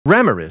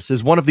Ramiris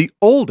is one of the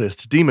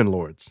oldest demon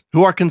lords,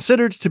 who are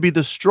considered to be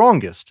the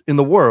strongest in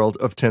the world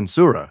of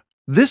Tensura.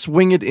 This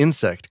winged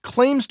insect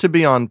claims to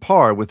be on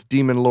par with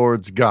demon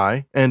lords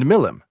Guy and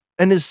Milim,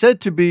 and is said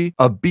to be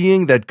a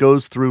being that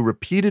goes through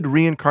repeated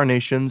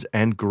reincarnations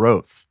and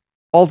growth.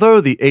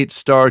 Although the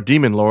 8-star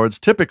demon lords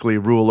typically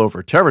rule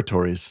over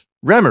territories,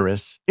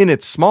 Ramiris, in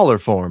its smaller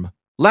form,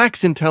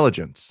 lacks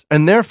intelligence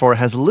and therefore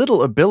has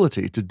little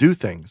ability to do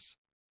things.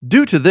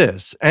 Due to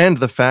this, and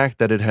the fact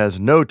that it has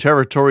no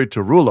territory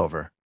to rule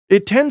over,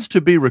 it tends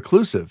to be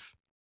reclusive.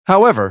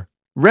 However,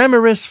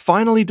 Ramiris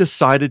finally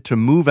decided to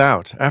move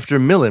out after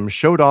Milim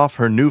showed off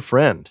her new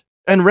friend,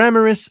 and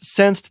Ramiris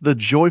sensed the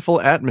joyful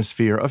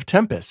atmosphere of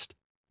Tempest.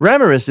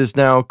 Ramiris is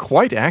now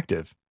quite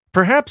active,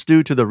 perhaps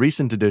due to the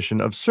recent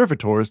addition of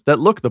servitors that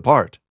look the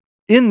part.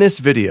 In this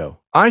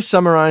video, I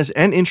summarize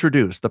and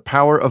introduce the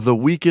power of the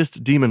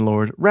weakest demon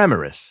lord,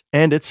 Ramiris,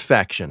 and its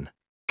faction.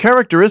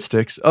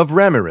 Characteristics of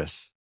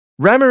Ramiris.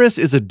 Ramiris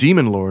is a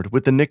demon lord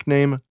with the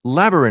nickname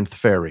Labyrinth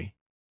Fairy.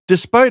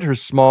 Despite her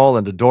small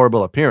and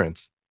adorable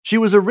appearance, she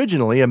was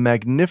originally a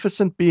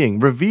magnificent being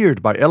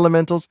revered by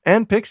elementals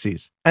and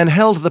pixies, and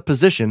held the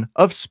position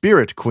of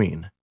Spirit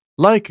Queen.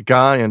 Like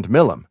Guy and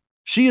Milim,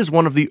 she is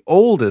one of the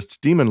oldest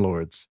demon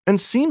lords,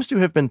 and seems to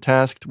have been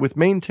tasked with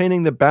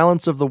maintaining the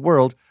balance of the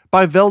world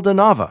by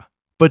Veldanava.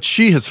 But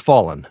she has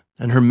fallen,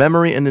 and her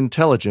memory and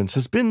intelligence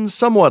has been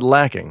somewhat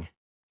lacking.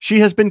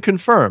 She has been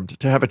confirmed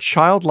to have a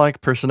childlike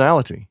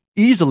personality,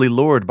 easily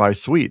lured by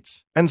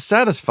sweets, and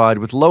satisfied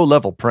with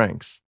low-level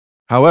pranks.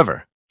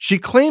 However, she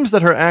claims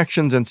that her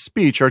actions and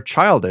speech are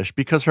childish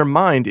because her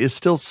mind is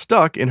still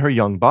stuck in her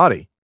young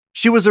body.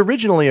 She was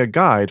originally a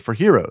guide for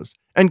heroes,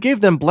 and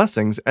gave them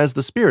blessings as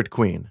the Spirit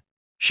Queen.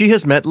 She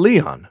has met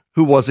Leon,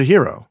 who was a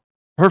hero.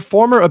 Her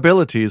former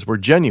abilities were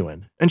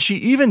genuine, and she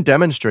even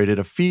demonstrated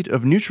a feat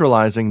of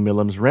neutralizing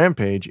Milim's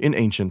rampage in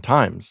ancient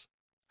times.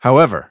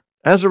 However,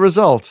 as a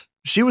result,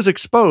 she was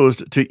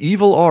exposed to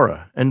evil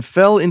aura and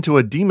fell into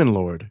a demon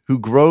lord who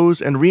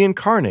grows and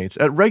reincarnates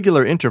at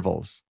regular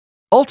intervals,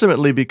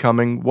 ultimately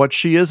becoming what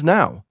she is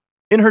now.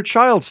 In her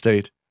child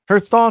state, her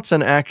thoughts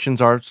and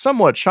actions are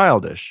somewhat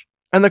childish,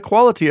 and the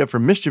quality of her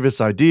mischievous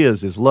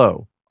ideas is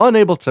low,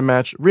 unable to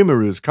match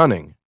Rimiru's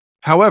cunning.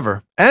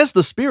 However, as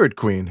the Spirit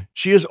Queen,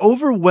 she is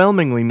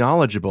overwhelmingly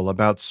knowledgeable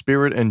about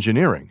spirit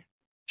engineering.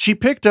 She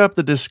picked up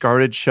the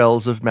discarded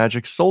shells of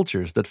magic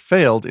soldiers that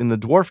failed in the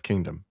Dwarf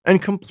Kingdom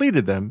and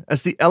completed them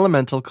as the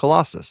Elemental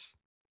Colossus.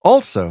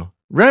 Also,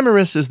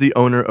 Ramiris is the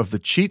owner of the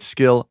cheat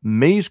skill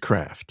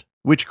Mazecraft,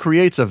 which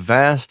creates a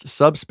vast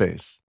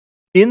subspace.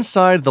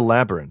 Inside the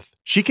labyrinth,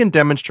 she can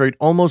demonstrate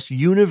almost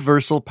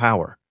universal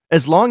power,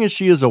 as long as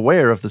she is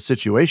aware of the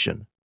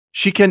situation.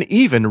 She can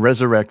even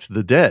resurrect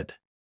the dead.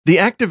 The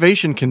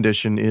activation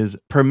condition is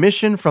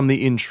permission from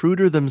the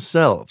intruder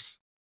themselves,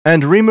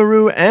 and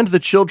Rimiru and the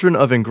children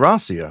of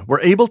Ingracia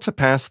were able to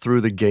pass through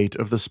the gate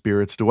of the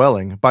spirit's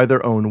dwelling by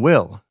their own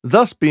will,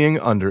 thus being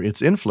under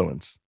its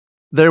influence.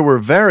 There were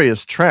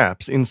various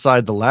traps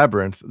inside the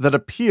labyrinth that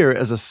appear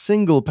as a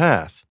single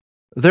path.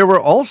 There were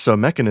also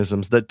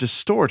mechanisms that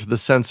distort the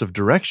sense of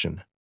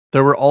direction.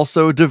 There were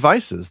also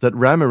devices that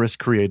Ramiris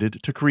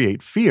created to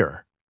create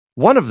fear.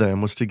 One of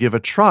them was to give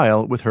a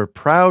trial with her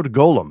proud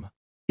golem.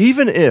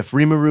 Even if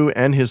Rimiru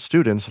and his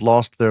students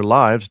lost their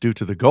lives due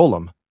to the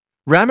golem,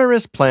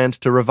 Ramiris planned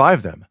to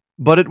revive them,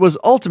 but it was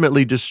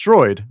ultimately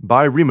destroyed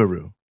by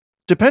Rimiru.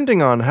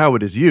 Depending on how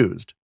it is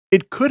used,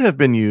 it could have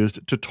been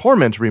used to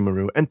torment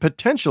Rimiru and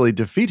potentially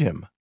defeat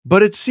him,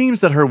 but it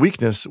seems that her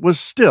weakness was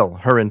still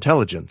her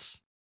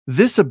intelligence.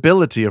 This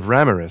ability of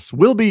Ramiris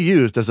will be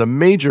used as a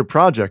major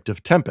project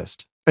of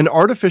Tempest, an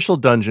artificial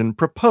dungeon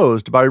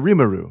proposed by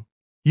Rimiru.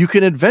 You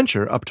can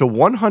adventure up to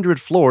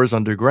 100 floors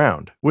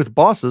underground, with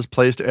bosses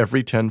placed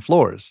every 10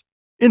 floors.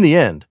 In the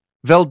end,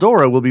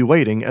 Veldora will be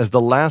waiting as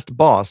the last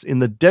boss in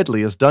the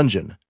deadliest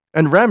dungeon,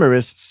 and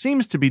Ramiris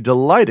seems to be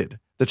delighted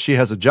that she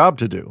has a job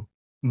to do.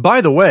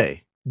 By the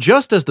way,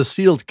 just as the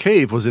sealed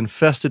cave was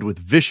infested with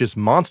vicious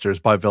monsters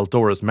by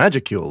Veldora's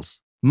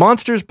magicules,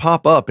 monsters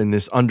pop up in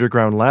this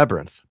underground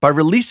labyrinth by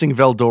releasing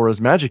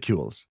Veldora's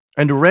magicules,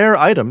 and rare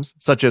items,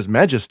 such as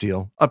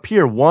Magisteel,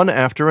 appear one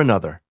after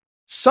another.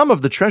 Some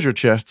of the treasure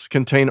chests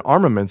contain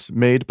armaments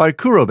made by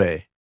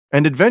Kurobe,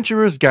 and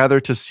adventurers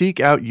gather to seek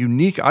out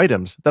unique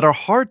items that are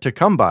hard to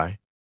come by.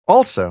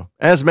 Also,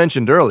 as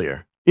mentioned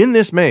earlier, in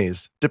this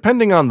maze,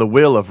 depending on the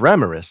will of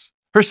Ramiris,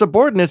 her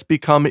subordinates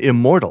become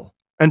immortal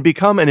and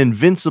become an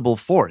invincible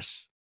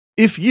force.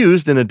 If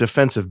used in a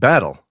defensive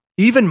battle,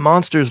 even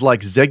monsters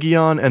like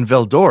Zegion and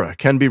Veldora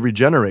can be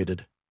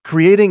regenerated,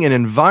 creating an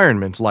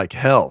environment like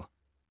hell.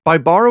 By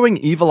borrowing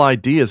evil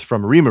ideas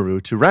from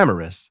Rimiru to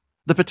Ramiris,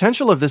 the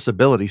potential of this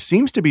ability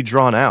seems to be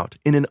drawn out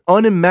in an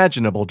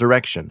unimaginable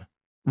direction.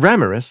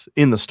 Ramiris,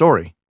 in the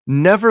story,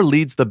 never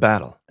leads the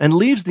battle and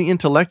leaves the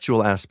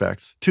intellectual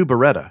aspects to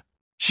Beretta.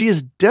 She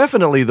is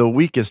definitely the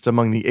weakest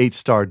among the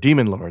 8-star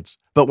demon lords,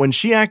 but when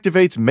she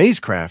activates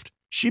Mazecraft,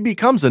 she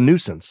becomes a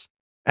nuisance.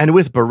 And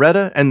with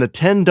Beretta and the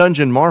 10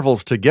 dungeon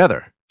marvels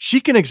together,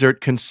 she can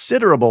exert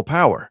considerable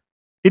power.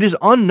 It is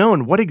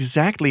unknown what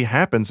exactly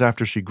happens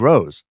after she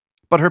grows,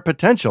 but her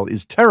potential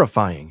is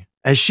terrifying,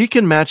 as she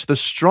can match the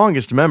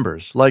strongest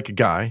members like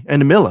Guy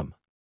and Milim.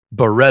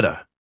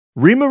 Beretta.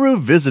 Rimuru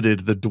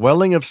visited the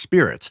dwelling of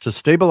spirits to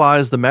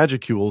stabilize the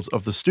magicules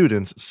of the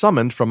students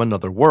summoned from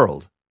another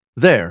world.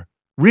 There,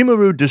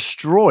 Rimuru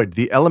destroyed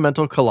the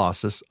elemental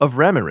colossus of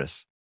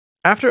Ramiris.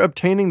 After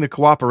obtaining the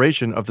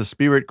cooperation of the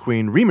spirit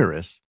queen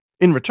Ramiris,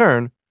 in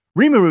return,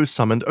 Rimuru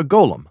summoned a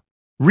golem.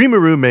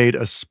 Rimuru made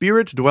a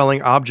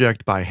spirit-dwelling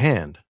object by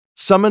hand,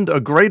 summoned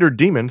a greater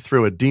demon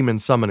through a demon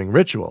summoning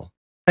ritual,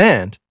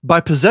 and, by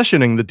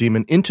possessioning the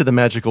demon into the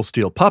magical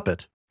steel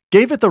puppet,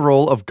 gave it the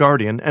role of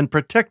guardian and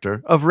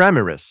protector of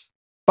Ramiris.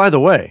 By the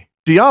way,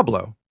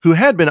 Diablo, who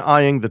had been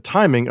eyeing the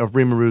timing of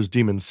Rimuru's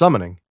demon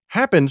summoning,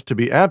 happened to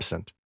be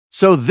absent,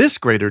 so this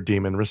greater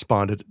demon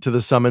responded to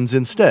the summons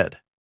instead.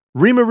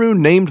 Rimuru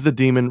named the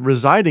demon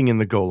residing in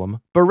the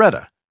golem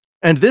Beretta,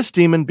 and this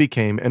demon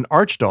became an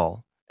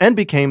archdoll and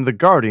became the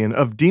guardian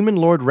of Demon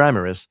Lord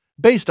Ramiris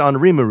based on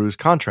Rimuru's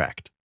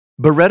contract.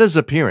 Beretta's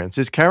appearance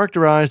is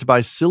characterized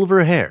by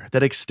silver hair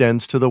that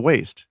extends to the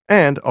waist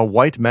and a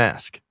white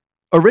mask.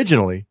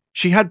 Originally,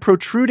 she had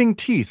protruding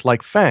teeth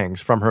like fangs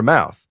from her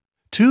mouth,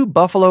 2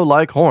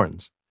 buffalo-like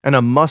horns, and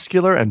a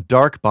muscular and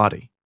dark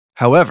body.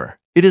 However,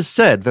 it is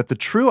said that the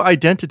true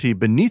identity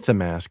beneath the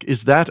mask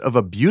is that of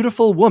a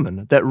beautiful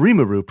woman that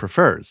Rimuru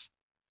prefers.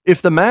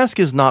 If the mask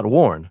is not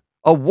worn,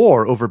 a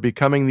war over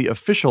becoming the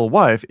official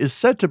wife is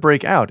said to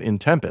break out in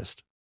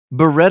Tempest.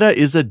 Beretta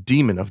is a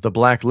demon of the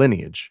Black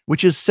lineage,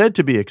 which is said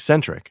to be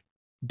eccentric.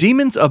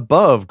 Demons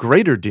above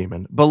Greater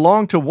Demon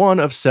belong to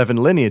one of 7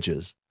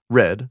 lineages: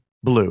 red,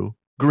 blue,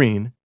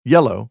 green,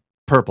 yellow,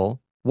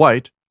 purple,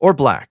 white, or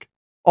black.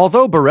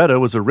 Although Beretta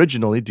was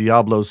originally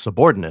Diablo's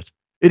subordinate,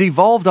 it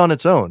evolved on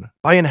its own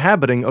by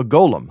inhabiting a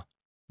golem.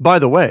 By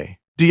the way,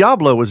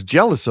 Diablo was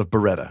jealous of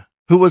Beretta,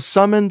 who was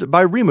summoned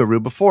by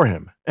Rimuru before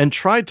him, and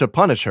tried to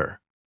punish her.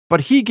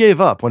 But he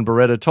gave up when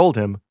Beretta told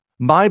him,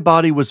 "My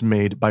body was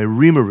made by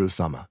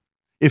Rimuru-sama.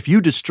 If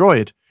you destroy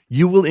it,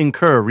 you will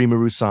incur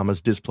Rimuru-sama's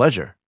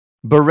displeasure."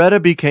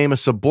 Beretta became a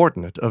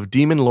subordinate of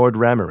Demon Lord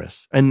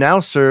Ramiris, and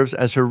now serves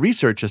as her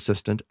research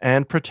assistant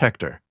and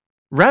protector.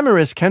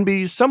 Ramiris can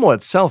be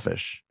somewhat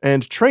selfish,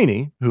 and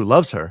Treyni, who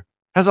loves her,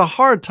 has a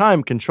hard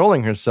time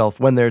controlling herself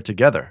when they're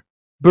together.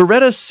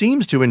 Beretta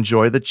seems to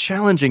enjoy the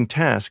challenging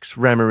tasks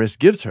Ramiris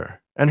gives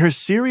her, and her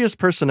serious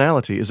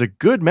personality is a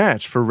good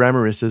match for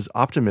Ramiris's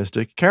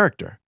optimistic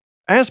character.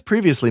 As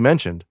previously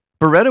mentioned,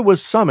 Beretta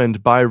was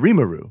summoned by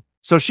Rimuru,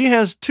 so she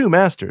has 2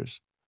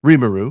 masters,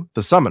 Rimuru,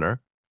 the summoner,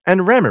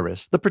 and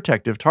Ramiris, the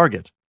protective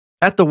target.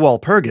 At the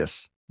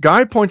Walpurgis,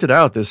 Guy pointed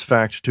out this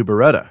fact to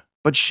Beretta,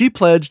 but she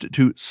pledged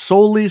to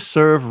solely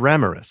serve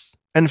Ramiris,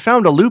 and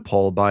found a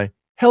loophole by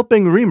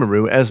helping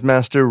Rimuru as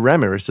Master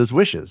Ramiris's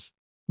wishes.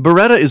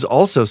 Beretta is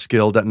also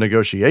skilled at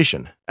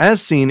negotiation,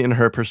 as seen in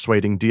her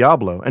persuading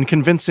Diablo and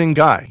convincing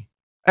Guy.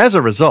 As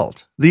a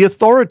result, the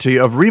authority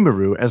of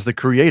Rimuru as the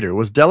creator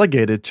was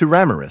delegated to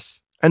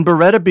Ramiris, and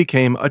Beretta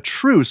became a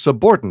true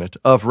subordinate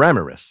of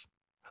Ramiris.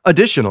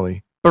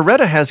 Additionally,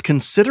 Beretta has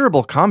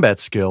considerable combat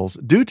skills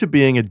due to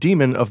being a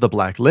demon of the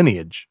Black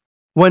lineage.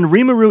 When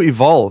Rimuru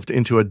evolved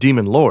into a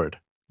demon lord,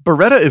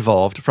 Beretta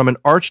evolved from an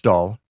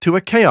archdoll to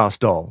a chaos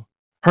doll.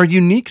 Her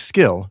unique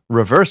skill,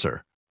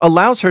 Reverser,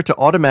 allows her to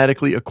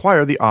automatically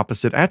acquire the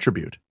opposite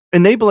attribute,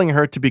 enabling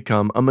her to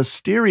become a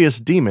mysterious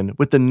demon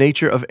with the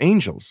nature of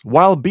angels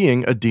while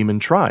being a demon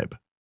tribe.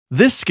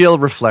 This skill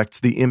reflects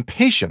the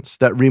impatience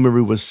that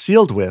Rimuru was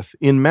sealed with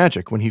in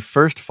magic when he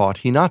first fought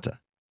Hinata,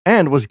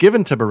 and was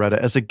given to Beretta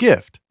as a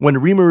gift when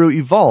Rimuru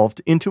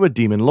evolved into a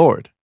demon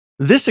lord.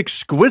 This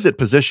exquisite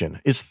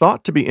position is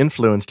thought to be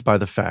influenced by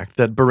the fact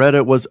that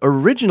Beretta was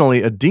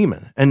originally a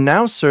demon and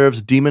now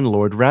serves Demon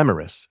Lord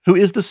Ramiris, who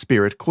is the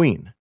spirit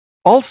queen.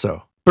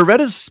 Also,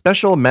 Beretta's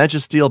special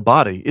magisteel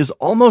body is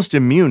almost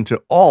immune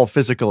to all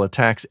physical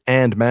attacks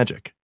and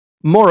magic.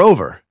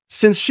 Moreover,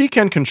 since she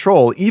can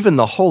control even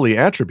the holy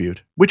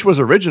attribute, which was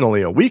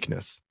originally a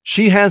weakness,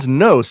 she has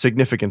no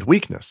significant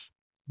weakness.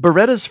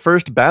 Beretta's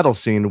first battle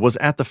scene was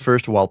at the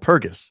first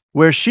Walpurgis,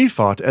 where she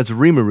fought as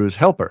Rimuru's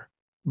helper.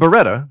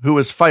 Beretta, who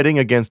was fighting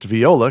against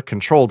Viola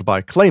controlled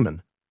by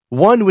Clayman,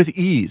 won with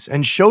ease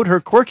and showed her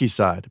quirky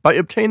side by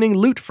obtaining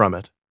loot from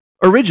it.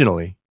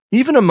 Originally,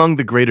 even among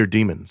the greater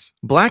demons,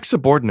 black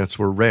subordinates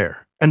were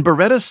rare, and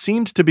Beretta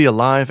seemed to be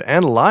alive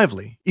and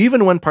lively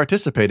even when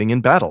participating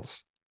in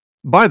battles.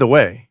 By the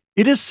way,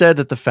 it is said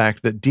that the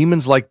fact that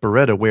demons like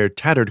Beretta wear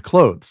tattered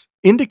clothes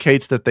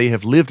indicates that they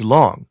have lived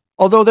long,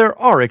 although there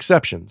are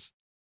exceptions.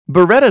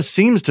 Beretta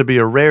seems to be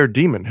a rare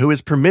demon who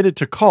is permitted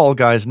to call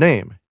Guy's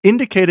name,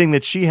 indicating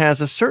that she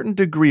has a certain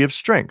degree of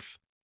strength.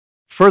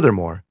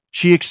 Furthermore,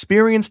 she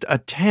experienced a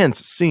tense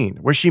scene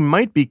where she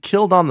might be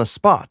killed on the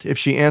spot if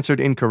she answered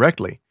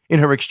incorrectly in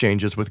her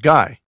exchanges with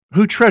Guy,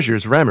 who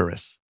treasures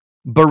Ramiris.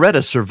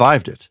 Beretta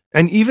survived it,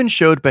 and even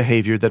showed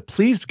behavior that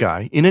pleased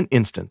Guy in an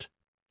instant.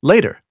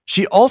 Later,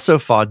 she also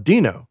fought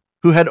Dino,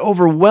 who had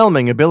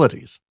overwhelming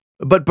abilities,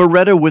 but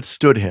Beretta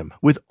withstood him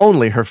with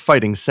only her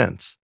fighting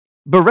sense.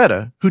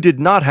 Beretta, who did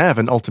not have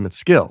an ultimate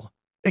skill,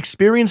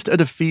 experienced a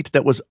defeat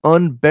that was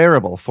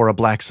unbearable for a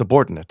black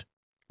subordinate.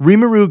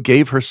 Rimuru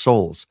gave her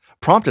souls,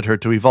 prompted her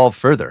to evolve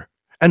further,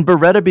 and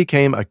Beretta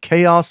became a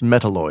Chaos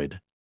Metalloid.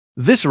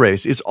 This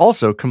race is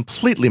also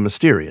completely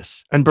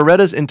mysterious, and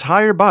Beretta's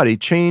entire body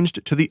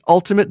changed to the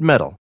ultimate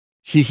metal,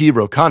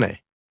 Hihirokane,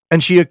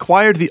 and she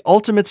acquired the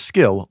ultimate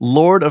skill,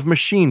 Lord of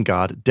Machine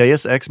God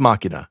Deus Ex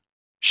Machina.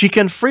 She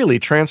can freely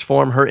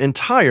transform her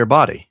entire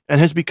body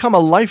and has become a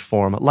life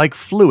form like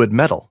fluid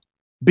metal.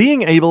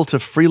 Being able to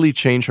freely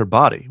change her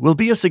body will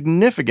be a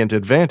significant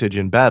advantage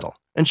in battle,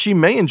 and she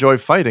may enjoy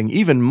fighting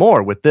even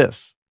more with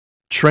this.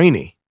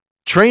 Treyni.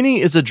 Treyni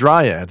is a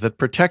dryad that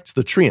protects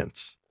the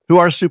treants, who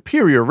are a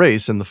superior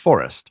race in the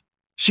forest.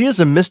 She is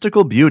a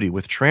mystical beauty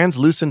with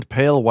translucent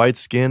pale white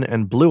skin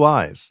and blue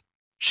eyes.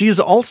 She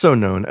is also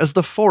known as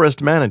the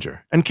Forest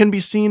Manager and can be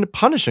seen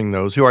punishing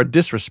those who are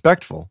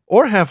disrespectful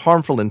or have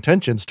harmful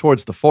intentions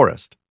towards the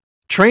forest.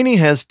 Treyni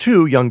has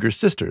two younger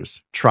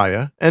sisters,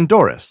 Trya and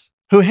Doris,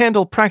 who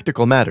handle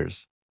practical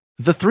matters.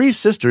 The three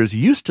sisters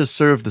used to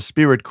serve the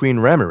Spirit Queen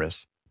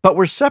Ramiris, but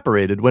were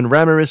separated when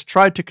Ramiris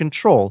tried to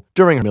control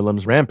during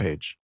Milim's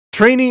rampage.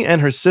 Treyni and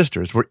her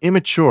sisters were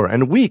immature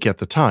and weak at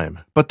the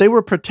time, but they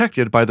were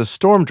protected by the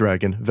storm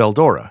dragon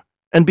Veldora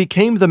and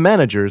became the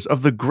managers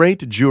of the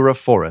Great Jura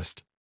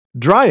Forest.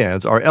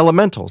 Dryads are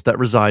elementals that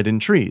reside in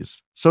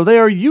trees, so they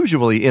are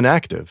usually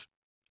inactive.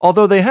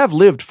 Although they have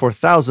lived for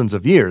thousands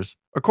of years,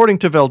 according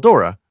to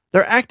Veldora,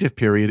 their active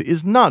period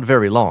is not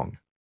very long.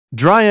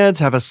 Dryads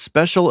have a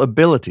special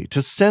ability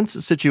to sense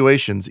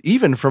situations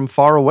even from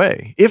far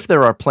away if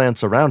there are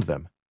plants around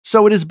them,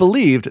 so it is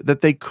believed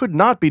that they could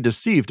not be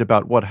deceived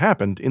about what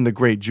happened in the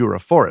Great Jura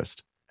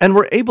Forest, and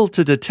were able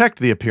to detect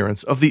the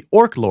appearance of the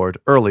Orc Lord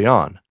early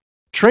on.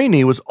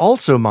 Treyni was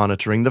also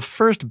monitoring the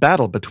first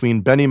battle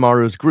between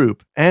Benimaru's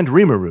group and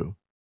Rimuru.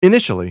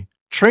 Initially,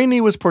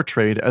 Treyni was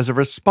portrayed as a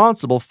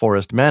responsible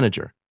forest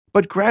manager,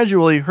 but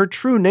gradually her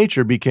true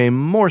nature became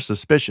more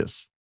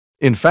suspicious.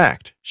 In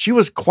fact, she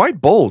was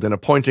quite bold in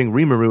appointing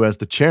Rimuru as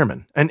the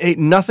chairman and ate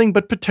nothing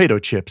but potato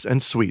chips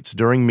and sweets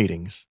during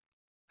meetings.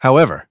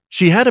 However,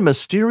 she had a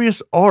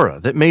mysterious aura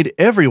that made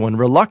everyone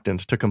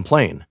reluctant to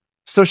complain,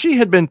 so she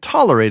had been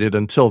tolerated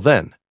until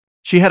then.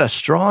 She had a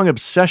strong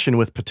obsession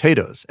with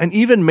potatoes and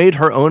even made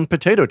her own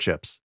potato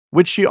chips,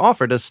 which she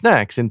offered as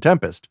snacks in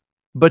Tempest.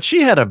 But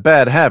she had a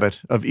bad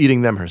habit of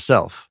eating them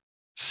herself.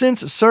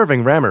 Since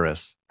serving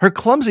Ramiris, her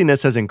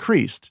clumsiness has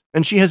increased,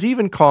 and she has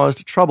even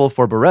caused trouble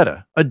for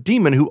Beretta, a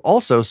demon who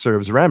also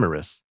serves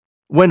Ramiris.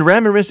 When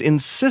Ramiris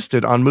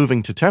insisted on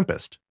moving to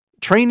Tempest,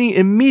 Treyni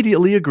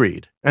immediately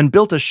agreed and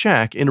built a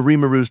shack in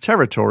Rimuru's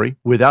territory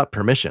without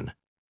permission.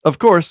 Of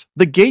course,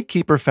 the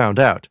gatekeeper found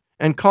out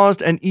and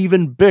caused an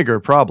even bigger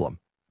problem,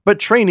 but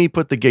Treyni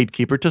put the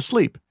gatekeeper to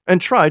sleep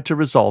and tried to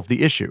resolve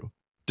the issue.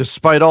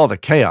 Despite all the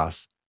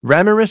chaos,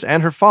 Ramiris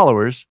and her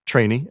followers,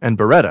 Treyni and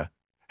Beretta,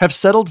 have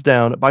settled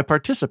down by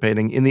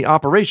participating in the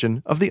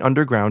operation of the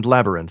underground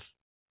labyrinth.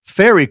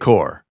 Fairy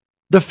Core.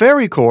 The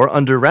Fairy Core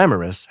under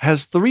Ramiris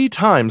has 3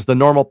 times the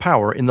normal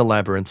power in the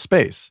labyrinth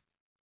space.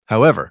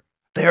 However,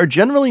 they are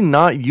generally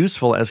not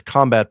useful as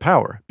combat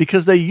power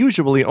because they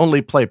usually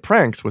only play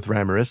pranks with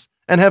Ramiris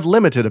and have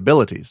limited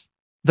abilities.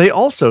 They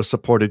also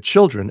supported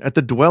children at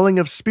the Dwelling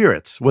of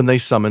Spirits when they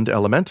summoned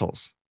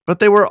elementals, but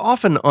they were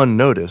often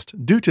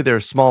unnoticed due to their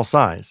small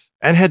size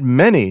and had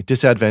many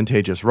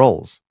disadvantageous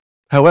roles.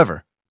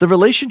 However, the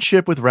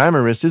relationship with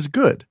Ramiris is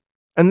good,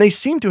 and they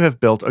seem to have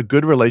built a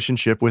good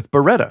relationship with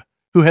Beretta,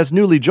 who has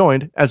newly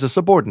joined as a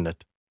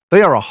subordinate.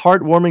 They are a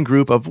heartwarming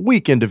group of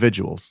weak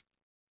individuals.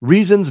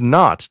 Reasons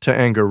not to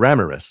anger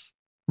Ramiris.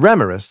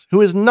 Ramiris,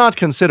 who is not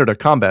considered a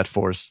combat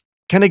force,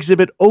 can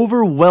exhibit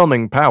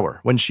overwhelming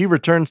power when she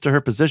returns to her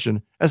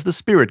position as the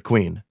Spirit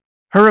Queen.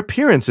 Her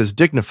appearance is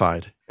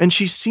dignified, and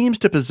she seems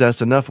to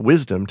possess enough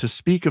wisdom to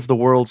speak of the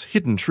world's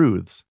hidden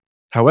truths.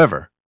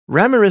 However,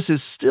 Ramiris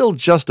is still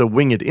just a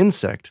winged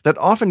insect that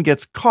often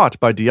gets caught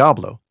by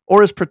Diablo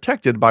or is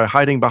protected by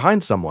hiding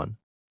behind someone.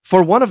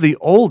 For one of the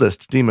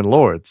oldest demon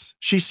lords,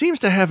 she seems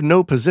to have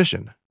no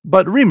position,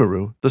 but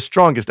Rimuru, the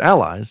strongest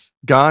allies,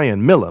 Guy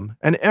and Milim,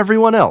 and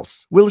everyone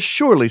else will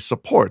surely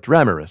support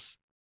Ramiris.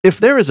 If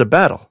there is a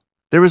battle,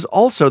 there is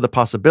also the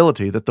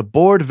possibility that the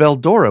bored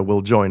Veldora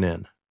will join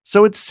in,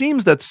 so it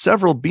seems that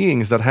several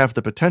beings that have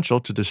the potential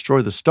to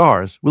destroy the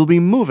stars will be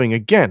moving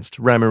against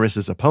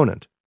Ramiris's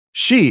opponent.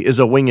 She is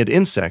a winged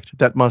insect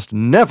that must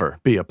never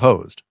be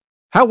opposed.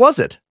 How was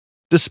it?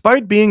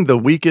 Despite being the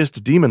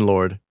weakest demon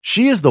lord,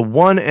 she is the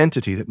one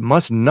entity that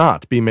must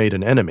not be made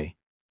an enemy.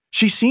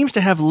 She seems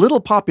to have little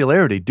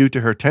popularity due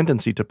to her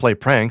tendency to play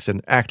pranks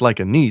and act like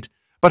a NEET,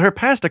 but her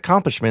past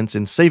accomplishments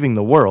in saving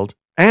the world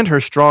and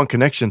her strong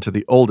connection to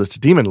the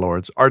oldest demon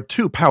lords are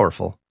too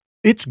powerful.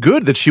 It's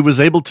good that she was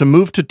able to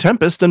move to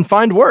Tempest and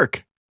find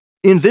work.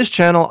 In this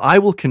channel, I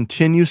will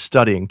continue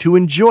studying to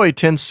enjoy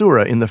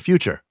Tensura in the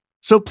future,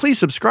 so please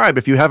subscribe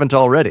if you haven't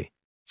already.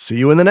 See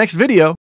you in the next video!